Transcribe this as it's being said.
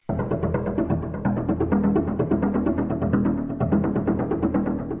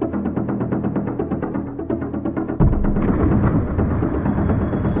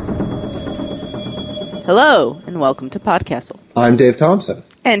Hello, and welcome to PodCastle. I'm Dave Thompson.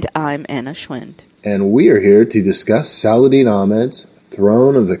 And I'm Anna Schwind. And we are here to discuss Saladin Ahmed's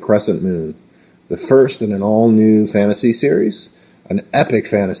Throne of the Crescent Moon, the first in an all-new fantasy series, an epic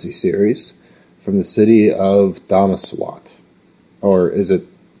fantasy series, from the city of Damaswat. Or is it...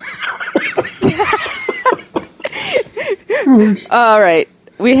 All right.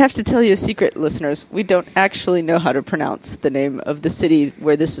 We have to tell you a secret, listeners. We don't actually know how to pronounce the name of the city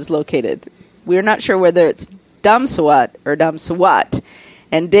where this is located. We're not sure whether it's Damsawat or Damsawat.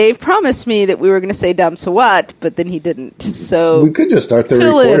 And Dave promised me that we were going to say Damsawat, but then he didn't. So we could just start the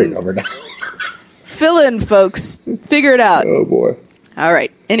recording over now. Fill in, folks. Figure it out. Oh, boy. All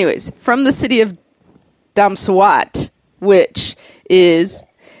right. Anyways, from the city of Damsawat, which is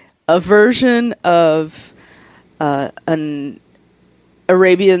a version of an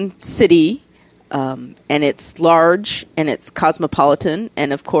Arabian city, and it's large, and it's cosmopolitan,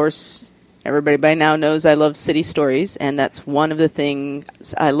 and of course... Everybody by now knows I love city stories, and that's one of the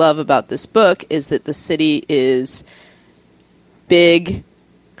things I love about this book is that the city is big,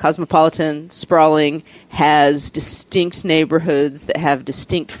 cosmopolitan, sprawling, has distinct neighborhoods that have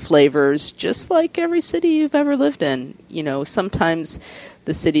distinct flavors, just like every city you've ever lived in. You know, sometimes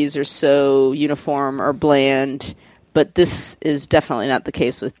the cities are so uniform or bland, but this is definitely not the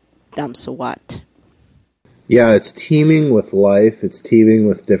case with Damsawat. Yeah, it's teeming with life. It's teeming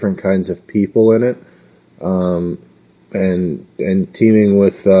with different kinds of people in it, and teeming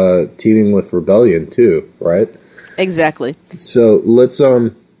with rebellion too, right? Exactly. So let's.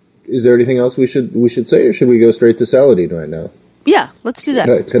 Is there anything else we should say, or should we go straight to Saladin right now? Yeah, let's do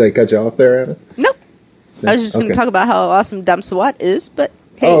that. Could I cut you off there, Anna? Nope. I was just going to talk about how awesome Damsawat is, but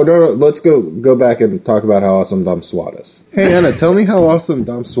hey. Oh no! Let's go back and talk about how awesome Damsawat is. Hey Anna, tell me how awesome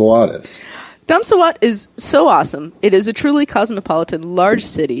Damsawat is. Damsawat is so awesome. It is a truly cosmopolitan, large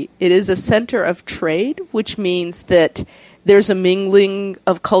city. It is a center of trade, which means that there's a mingling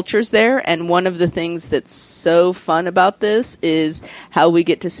of cultures there, and one of the things that's so fun about this is how we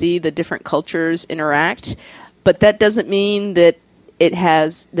get to see the different cultures interact, but that doesn't mean that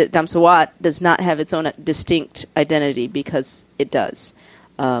that Damsawat does not have its own distinct identity, because it does.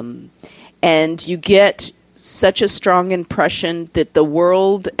 And you get such a strong impression that the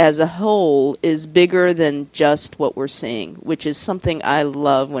world as a whole is bigger than just what we're seeing, which is something I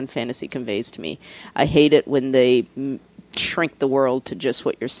love when fantasy conveys to me. I hate it when they shrink the world to just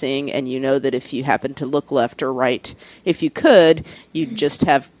what you're seeing, and you know that if you happen to look left or right, if you could, you'd just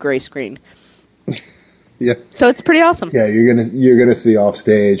have gray screen. Yeah. So it's pretty awesome. Yeah, you're gonna see off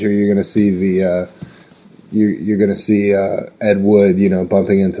stage, or you're gonna see the you're gonna see Ed Wood,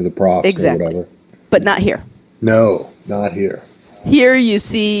 bumping into the props or whatever. But not here. No, not here. Here you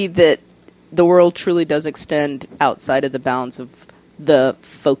see that the world truly does extend outside of the bounds of the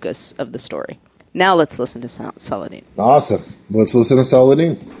focus of the story. Now let's listen to Saladin. Awesome. Let's listen to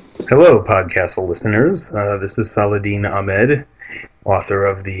Saladin. Hello, PodCastle listeners. This is Saladin Ahmed, author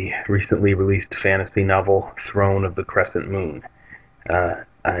of the recently released fantasy novel Throne of the Crescent Moon.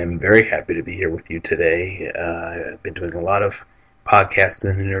 I'm very happy to be here with you today. I've been doing a lot of podcasts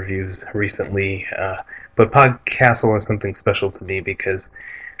and interviews recently, but PodCastle is something special to me because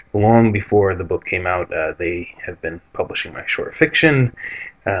long before the book came out, they have been publishing my short fiction,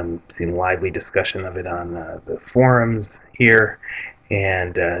 seen lively discussion of it on the forums here,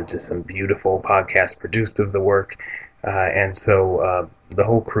 and just some beautiful podcasts produced of the work, and so the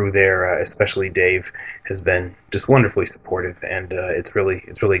whole crew there, especially Dave, has been just wonderfully supportive, and it's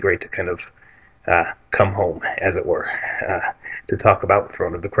really great to kind of come home, as it were, to talk about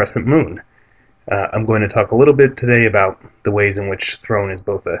Throne of the Crescent Moon. I'm going to talk a little bit today about the ways in which Throne is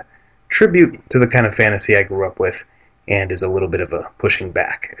both a tribute to the kind of fantasy I grew up with and is a little bit of a pushing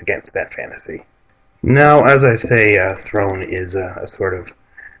back against that fantasy. Now, as I say, Throne is a sort of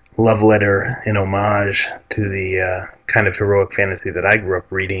love letter and homage to the kind of heroic fantasy that I grew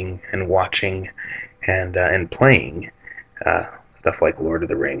up reading and watching and playing. Stuff like Lord of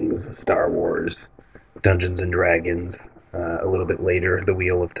the Rings, Star Wars, Dungeons and Dragons, a little bit later, The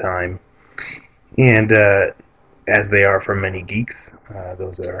Wheel of Time. And as they are for many geeks,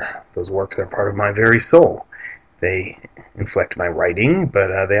 those works are part of my very soul. They inflect my writing,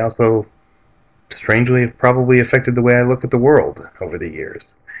 but they also, strangely, have probably affected the way I look at the world over the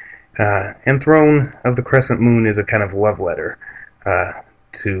years. And Throne of the Crescent Moon is a kind of love letter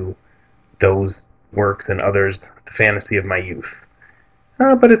to those works and others, the fantasy of my youth.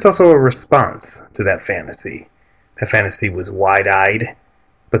 But it's also a response to that fantasy. That fantasy was wide-eyed,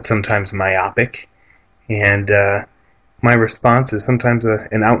 but sometimes myopic, and my response is sometimes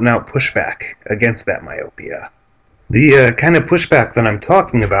an out-and-out pushback against that myopia. The kind of pushback that I'm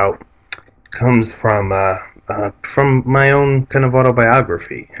talking about comes from my own kind of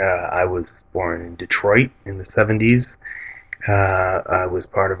autobiography. I was born in Detroit in the 70s. I was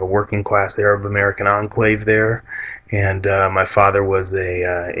part of a working class Arab American enclave there, and my father was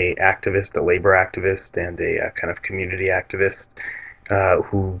a activist, a labor activist, and a kind of community activist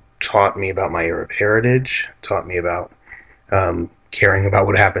who taught me about my Arab heritage, taught me about caring about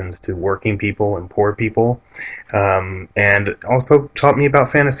what happens to working people and poor people, and also taught me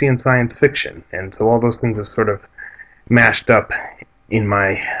about fantasy and science fiction. And so all those things have sort of mashed up in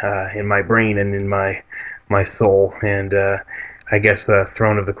my brain and in my soul. And I guess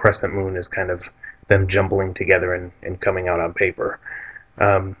Throne of the Crescent Moon is kind of them jumbling together and coming out on paper.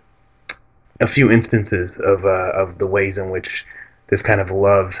 A few instances of the ways in which this kind of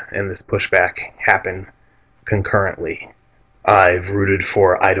love and this pushback happen concurrently. I've rooted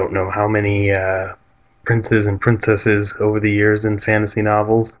for I don't know how many princes and princesses over the years in fantasy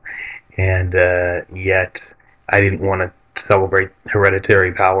novels, and yet I didn't want to celebrate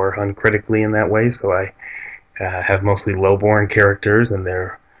hereditary power uncritically in that way, so I have mostly low-born characters, and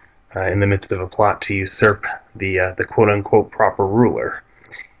they're in the midst of a plot to usurp the quote-unquote proper ruler.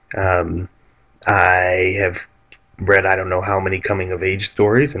 I have read I don't know how many coming-of-age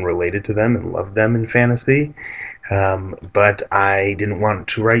stories and related to them and loved them in fantasy, but I didn't want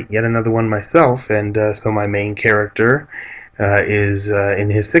to write yet another one myself, and so my main character is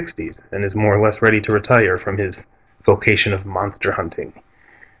in his 60s and is more or less ready to retire from his vocation of monster hunting.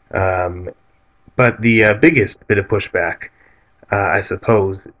 But the biggest bit of pushback, I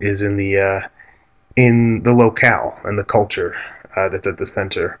suppose, is in the locale and the culture that's at the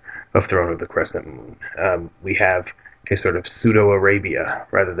center of Throne of the Crescent Moon. We have a sort of pseudo-Arabia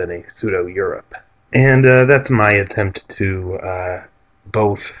rather than a pseudo-Europe. And that's my attempt to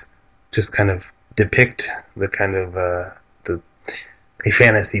both just kind of depict the kind of a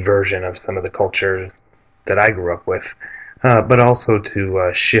fantasy version of some of the culture that I grew up with, but also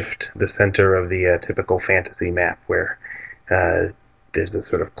to shift the center of the typical fantasy map, where there's this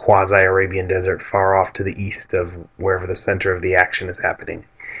sort of quasi-Arabian desert far off to the east of wherever the center of the action is happening,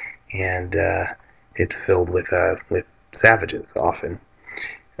 and it's filled with savages often.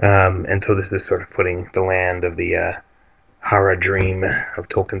 And so this is sort of putting the land of the Haradrim, of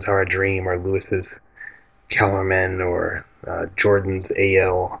Tolkien's Haradrim, or Lewis's Kellerman, or Jordan's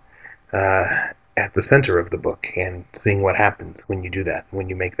Ael, at the center of the book, and seeing what happens when you do that, when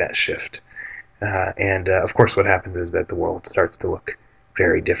you make that shift. And of course what happens is that the world starts to look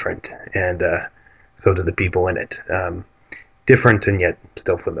very different, and so do the people in it. Different and yet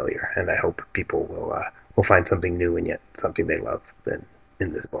still familiar, and I hope people will find something new and yet something they love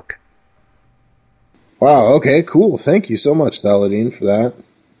in this book. Wow, okay, cool. Thank you so much, Saladin, for that.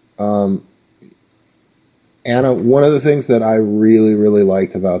 Anna, one of the things that I really, really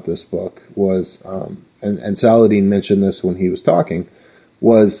liked about this book was, and Saladin mentioned this when he was talking,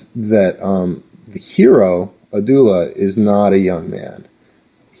 was that the hero, Adula, is not a young man.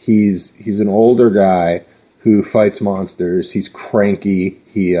 He's an older guy who fights monsters. He's cranky.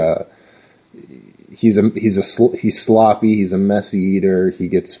 He's sloppy. He's a messy eater. He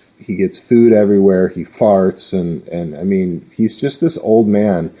gets food everywhere. He farts, and I mean, he's just this old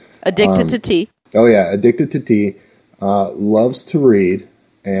man. Addicted to tea. Oh yeah, addicted to tea. Loves to read,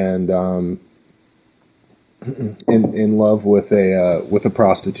 and in love with a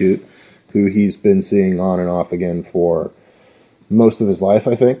prostitute who he's been seeing on and off again for most of his life,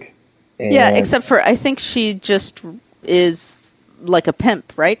 I think. And yeah, except for I think she just is like a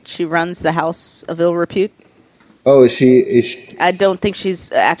pimp, right? She runs the house of ill repute. Oh, is she? I don't think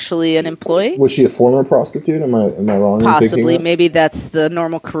she's actually an employee. Was she a former prostitute? Am I wrong? Possibly. In thinking that? Maybe that's the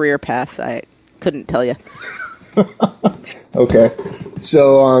normal career path. I couldn't tell you. Okay.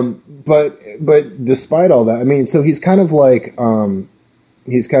 So, but despite all that, I mean, so he's kind of like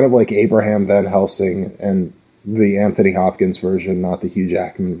Abraham Van Helsing and the Anthony Hopkins version, not the Hugh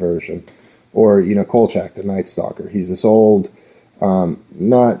Jackman version, or Kolchak, the Night Stalker. He's this old,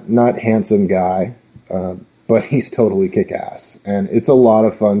 not handsome guy, but he's totally kick-ass, and it's a lot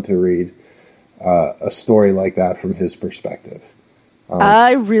of fun to read a story like that from his perspective.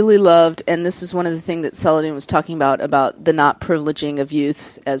 I really loved, and this is one of the things that Saladin was talking about the not privileging of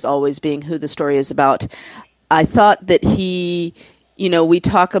youth as always being who the story is about. I thought that he, we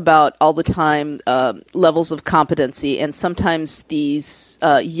talk about all the time levels of competency, and sometimes these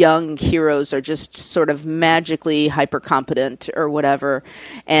young heroes are just sort of magically hyper-competent or whatever,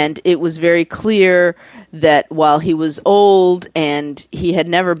 and it was very clear that while he was old and he had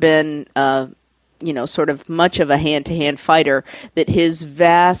never been sort of much of a hand-to-hand fighter, that his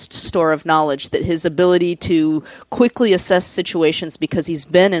vast store of knowledge, that his ability to quickly assess situations because he's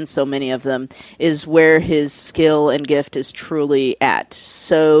been in so many of them, is where his skill and gift is truly at.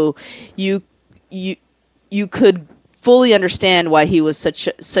 So you could fully understand why he was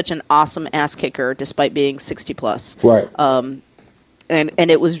such an awesome ass kicker despite being 60 plus. Right. And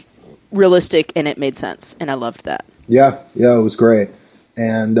it was realistic and it made sense, and I loved that. Yeah, it was great.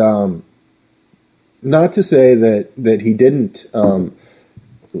 And not to say that he didn't.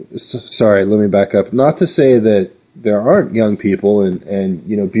 Sorry, let me back up. Not to say that there aren't young people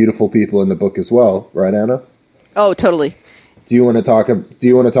and beautiful people in the book as well, right, Anna? Oh, totally. Do you want to talk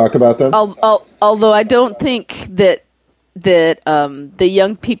about them? Although I don't think that the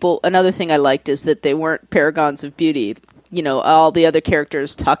young people. Another thing I liked is that they weren't paragons of beauty. All the other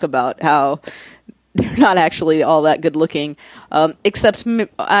characters talk about how they're not actually all that good looking, except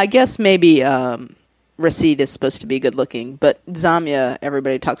I guess maybe Rashid is supposed to be good looking, but Zamia,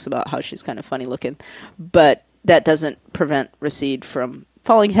 everybody talks about how she's kind of funny looking, but that doesn't prevent Rashid from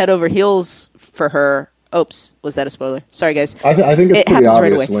falling head over heels for her. Oops, was that a spoiler? Sorry, guys. I think it's pretty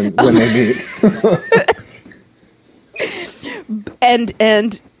obvious when they meet.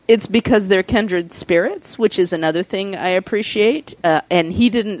 and it's because they're kindred spirits, which is another thing I appreciate. And he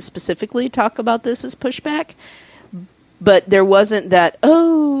didn't specifically talk about this as pushback, but there wasn't that,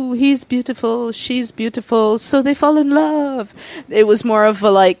 oh, he's beautiful, she's beautiful, so they fall in love. It was more of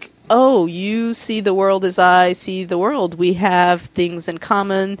a like, oh, you see the world as I see the world. We have things in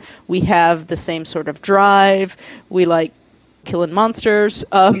common. We have the same sort of drive. We like killing monsters.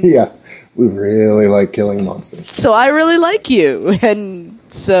 Yeah, we really like killing monsters. So I really like you. And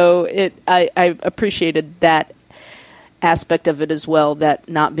so I appreciated that aspect of it as well, that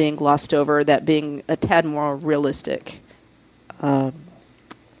not being glossed over, that being a tad more realistic.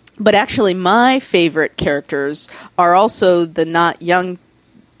 But actually, my favorite characters are also the not young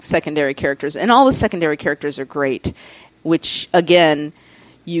secondary characters, and all the secondary characters are great, which again,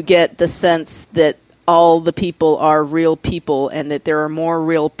 you get the sense that all the people are real people and that there are more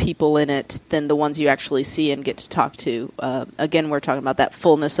real people in it than the ones you actually see and get to talk to. Again, we're talking about that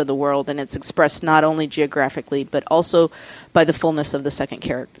fullness of the world, and it's expressed not only geographically but also by the fullness of the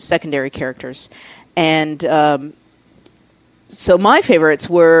secondary characters. And so my favorites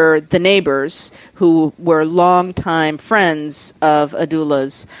were the neighbors, who were longtime friends of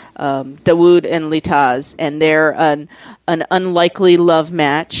Adullah's, Dawood and Litaz, and they're an unlikely love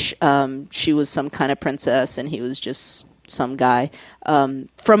match. She was some kind of princess, and he was just some guy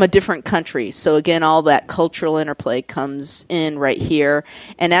from a different country. So again, all that cultural interplay comes in right here.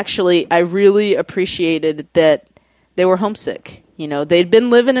 And actually, I really appreciated that they were homesick. They'd been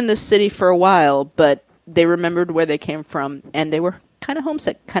living in this city for a while, but they remembered where they came from, and they were kind of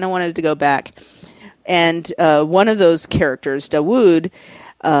homesick, kind of wanted to go back. And one of those characters, Dawood,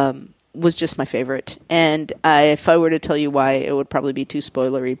 was just my favorite. And if I were to tell you why, it would probably be too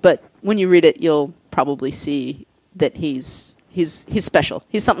spoilery. But when you read it, you'll probably see that he's special.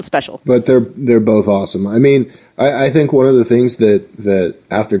 He's something special. But they're both awesome. I mean, I think one of the things that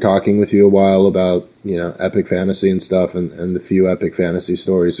after talking with you a while about epic fantasy and stuff, and the few epic fantasy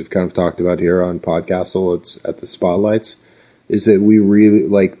stories we've kind of talked about here on PodCastle, it's at the Spotlights, is that we really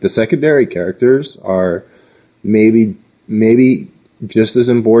like the secondary characters are maybe just as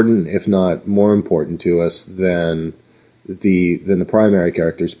important, if not more important to us than the primary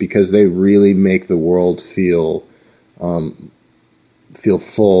characters, because they really make the world feel full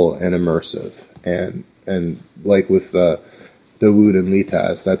and immersive, and like with Dawood and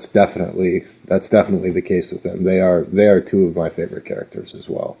Litaz, that's definitely the case with them. They are two of my favorite characters as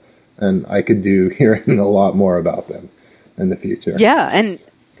well, and I could do hearing a lot more about them in the future. Yeah,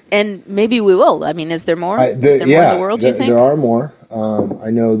 and maybe we will. I mean, is there more? Is there more in the world? You think there are more?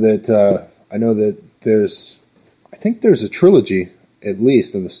 I know that there's a trilogy at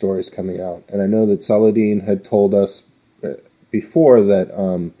least of the stories coming out, and I know that Saladin had told us before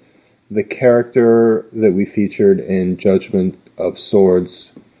that the character that we featured in Judgment of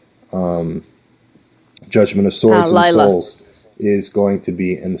Swords and Souls is going to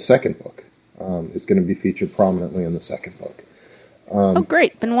be in the second book. It's going to be featured prominently in the second book. Oh,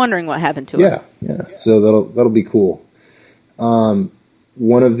 great! Been wondering what happened to it. Yeah. So that'll be cool.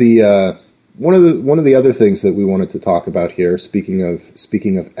 One of the other things that we wanted to talk about here, speaking of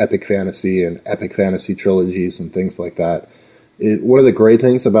epic fantasy and epic fantasy trilogies and things like that, one of the great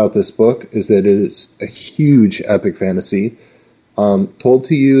things about this book is that it is a huge epic fantasy, told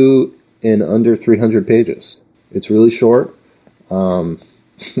to you in under 300 pages. It's really short. The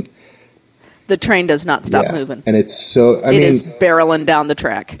The train does not stop moving. And it's so... It is barreling down the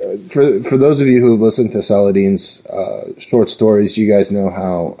track. For those of you who have listened to Saladin's short stories, you guys know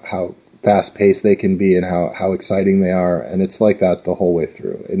how fast-paced they can be and how exciting they are. And it's like that the whole way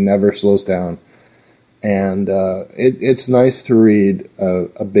through. It never slows down. And it's nice to read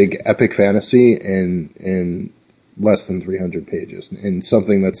a big epic fantasy in less than 300 pages, in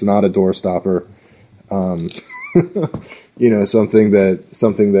something that's not a doorstopper. Something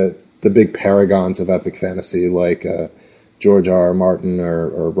that the big paragons of epic fantasy like George R. Martin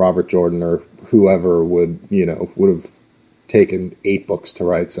or Robert Jordan or whoever would have taken 8 books to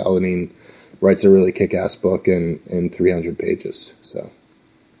write. Saladin writes a really kick-ass book in 300 pages. So,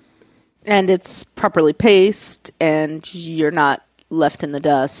 and it's properly paced, and you're not left in the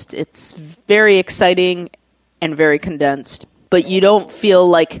dust. It's very exciting and very condensed, but you don't feel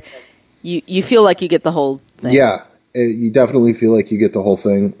like you feel like you get the whole thing. Yeah. You definitely feel like you get the whole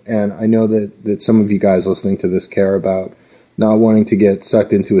thing, and I know that some of you guys listening to this care about not wanting to get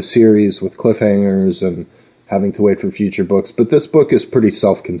sucked into a series with cliffhangers and having to wait for future books, but this book is pretty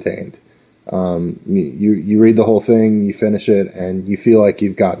self-contained. You read the whole thing, you finish it, and you feel like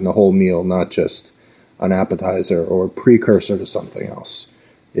you've gotten a whole meal, not just an appetizer or a precursor to something else.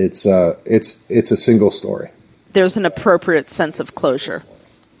 It's a single story. There's an appropriate sense of closure.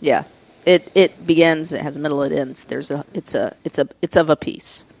 Yeah. It begins, it has a middle, it ends. It's of a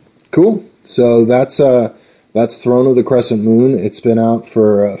piece. Cool. So that's Throne of the Crescent Moon. It's been out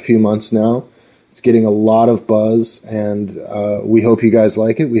for a few months now. It's getting a lot of buzz, and we hope you guys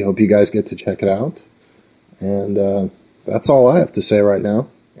like it. We hope you guys get to check it out. And that's all I have to say right now.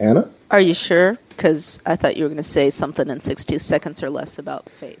 Anna? Are you sure? Because I thought you were going to say something in 60 seconds or less about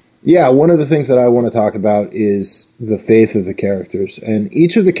faith. Yeah, one of the things that I want to talk about is the faith of the characters. And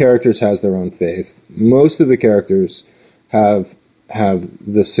each of the characters has their own faith. Most of the characters have a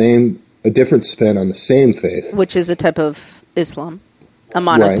different spin on the same faith. Which is a type of Islam, a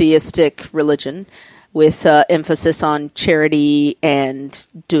monotheistic religion with emphasis on charity and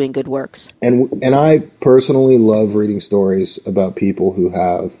doing good works. And I personally love reading stories about people who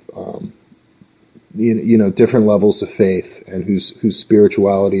have different levels of faith and whose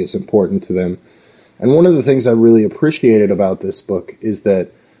spirituality is important to them. And one of the things I really appreciated about this book is that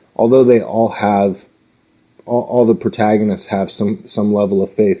although they all have, all the protagonists have some level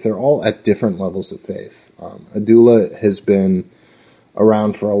of faith, they're all at different levels of faith. Adula has been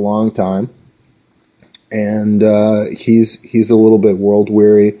around for a long time, and he's a little bit world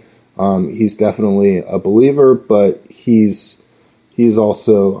weary. He's definitely a believer, but he's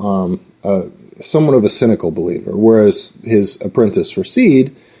also somewhat of a cynical believer, whereas his apprentice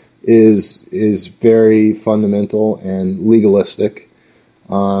Rashid is very fundamental and legalistic.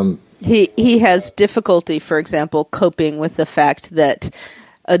 He has difficulty, for example, coping with the fact that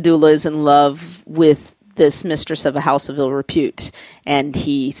Adula is in love with this mistress of a house of ill repute, and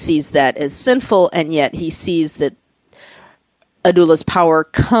he sees that as sinful, and yet he sees that Adula's power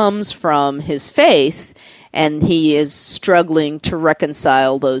comes from his faith, and he is struggling to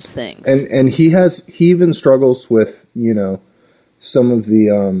reconcile those things. And he even struggles with, some of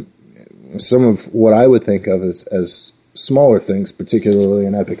what I would think of as smaller things, particularly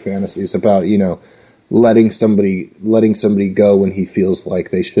in epic fantasies, about, letting somebody go when he feels like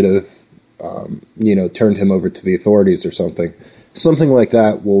they should have, turned him over to the authorities or something. Something like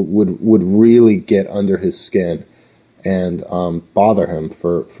that would really get under his skin and bother him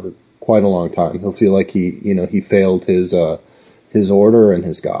for quite a long time. He'll feel like he failed his order and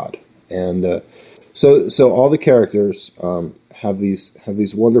his God. And so all the characters have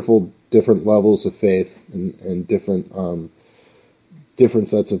these wonderful different levels of faith and different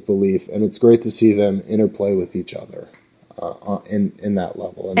sets of belief, and it's great to see them interplay with each other in that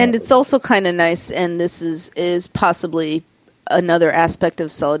level. And it's also kind of nice, and this is possibly another aspect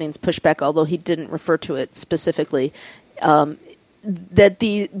of Saladin's pushback, although he didn't refer to it specifically. That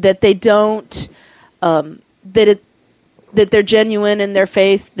they don't that they're genuine in their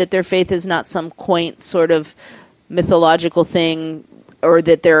faith, that their faith is not some quaint sort of mythological thing, or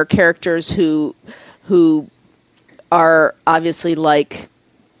that there are characters who are obviously like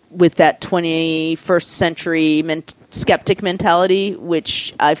with that 21st century skeptic mentality,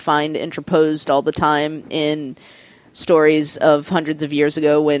 which I find interposed all the time in stories of hundreds of years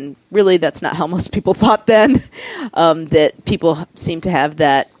ago, when really that's not how most people thought then. That people seem to have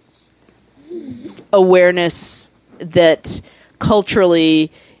that awareness that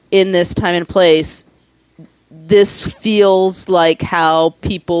culturally in this time and place, this feels like how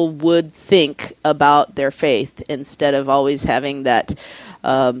people would think about their faith, instead of always having that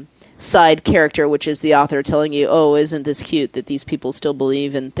side character, which is the author telling you, oh, isn't this cute that these people still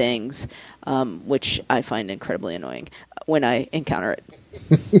believe in things, which I find incredibly annoying when I encounter it.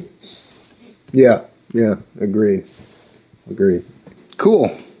 Yeah, agreed.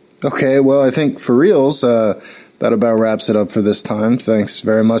 Cool. Okay, well, I think for reals, that about wraps it up for this time. Thanks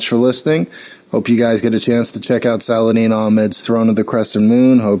very much for listening. Hope you guys get a chance to check out Saladin Ahmed's Throne of the Crescent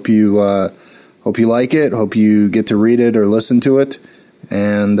Moon. Hope you like it. Hope you get to read it or listen to it.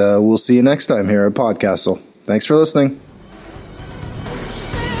 And we'll see you next time here at PodCastle. Thanks for listening.